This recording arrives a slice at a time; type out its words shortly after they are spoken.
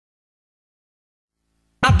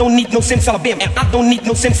I don't need no simsalabim, and I don't need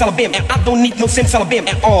no simsalabim, and I don't need no simsalabim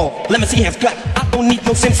at all. Let me see your hands clap. I don't need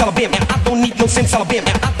no simsalabim, and I don't need no simsalabim,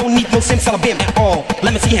 and I don't need no simsalabim at all.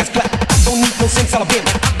 Let me see your hands clap. I don't need no simsalabim,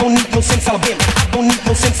 I don't need no simsalabim, I don't need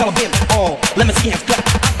no simsalabim at all. Let me see your hands clap.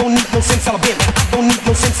 I don't need no simsalabim, I don't need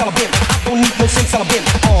no simsalabim, I don't need no simsalabim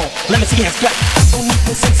at all. Let me see your hands clap. I don't need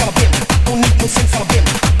no simsalabim, I don't need no simsalabim,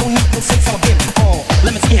 I don't need no simsalabim at all.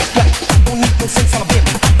 Let me see your hands clap. I don't need no simsalabim,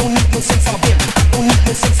 I don't need no simsalabim, I don't need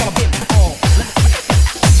no simsalabim at all.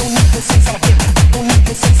 Don't need no simsalabim, don't need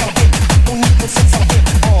no simsalabim, don't need no simsalabim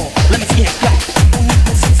at all. Let me see your hands clap. Don't need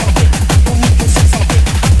no simsalabim, don't need no simsalabim,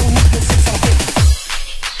 don't need no simsalabim.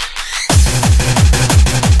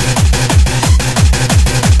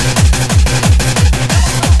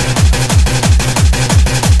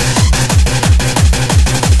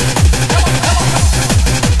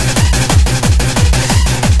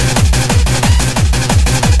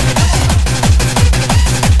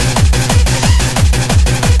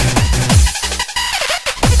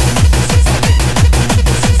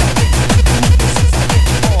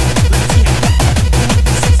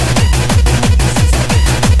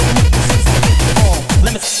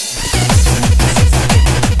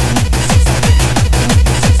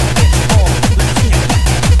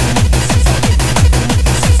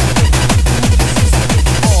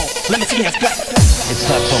 It's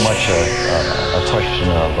not so much a question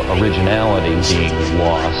of originality being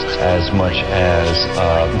lost as much as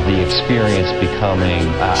the experience becoming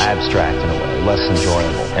abstract in a way, less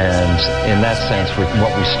enjoyable. And in that sense,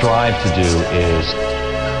 what we strive to do is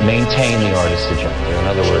maintain the artist's agenda. In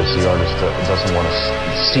other words, the artist doesn't want to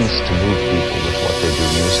cease to move people with what they do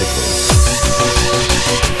musically.